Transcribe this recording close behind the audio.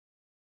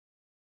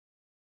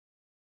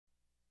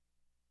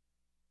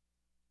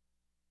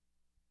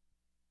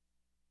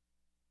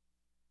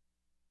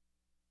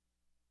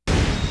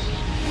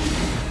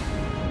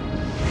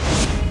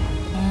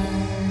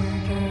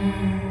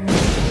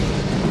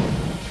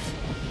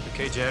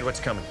Okay, Jad, what's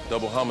coming?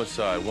 Double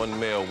homicide, one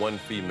male, one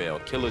female.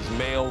 Killer's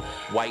male,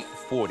 white,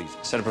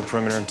 40s. Set up a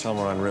perimeter and tell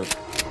them we're en route.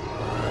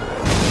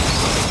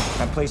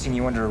 I'm placing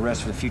you under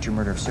arrest for the future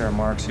murder of Sarah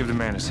Marks. Give the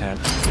man his hat.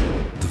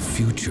 The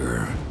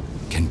future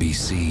can be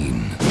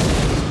seen.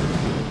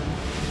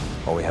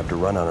 All we have to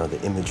run on are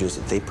the images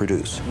that they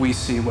produce. We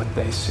see what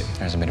they see.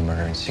 There hasn't been a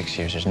murder in 6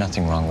 years. There's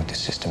nothing wrong with the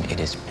system. It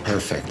is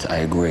perfect. I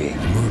agree.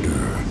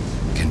 Murder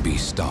can be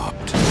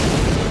stopped.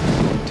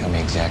 Tell me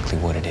exactly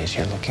what it is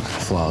you're looking for.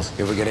 Flaws.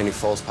 You ever get any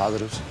false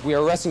positives? We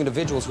are arresting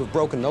individuals who have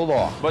broken no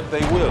law. But they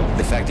will.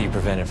 The fact that you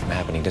prevented it from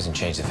happening doesn't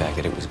change the fact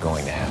that it was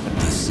going to happen.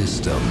 The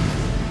system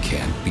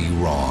can't be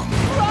wrong.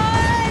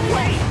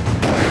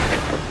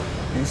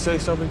 You say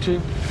something,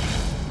 Chief?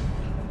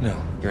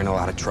 No. You're in a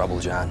lot of trouble,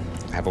 John.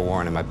 I have a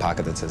warrant in my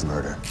pocket that says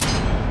murder.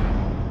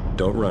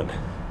 Don't run.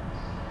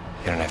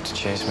 You don't have to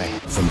chase me.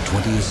 From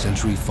 20th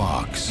Century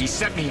Fox He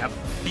set me up.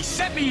 He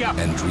set me up.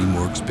 and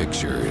DreamWorks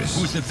Pictures.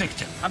 Who's the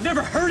victim? I've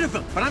never heard of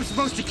him, but I'm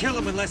supposed to kill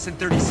him in less than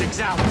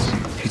 36 hours.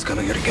 He's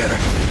gonna get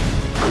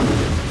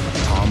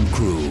her. Tom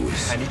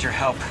Cruise I need your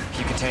help. If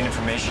you contain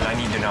information, I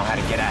need to know how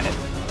to get at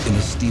it. in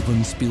a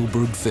Steven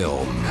Spielberg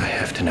film. I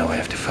have to know. I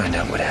have to find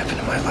out what happened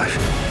in my life.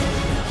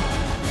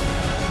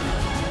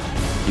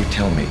 You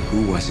tell me,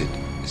 who was it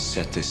that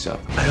set this up?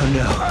 I don't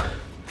know.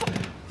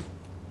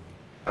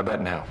 How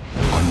about now?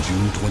 On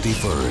June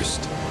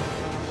 21st,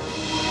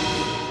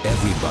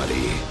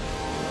 everybody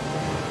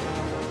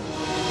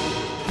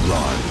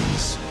run.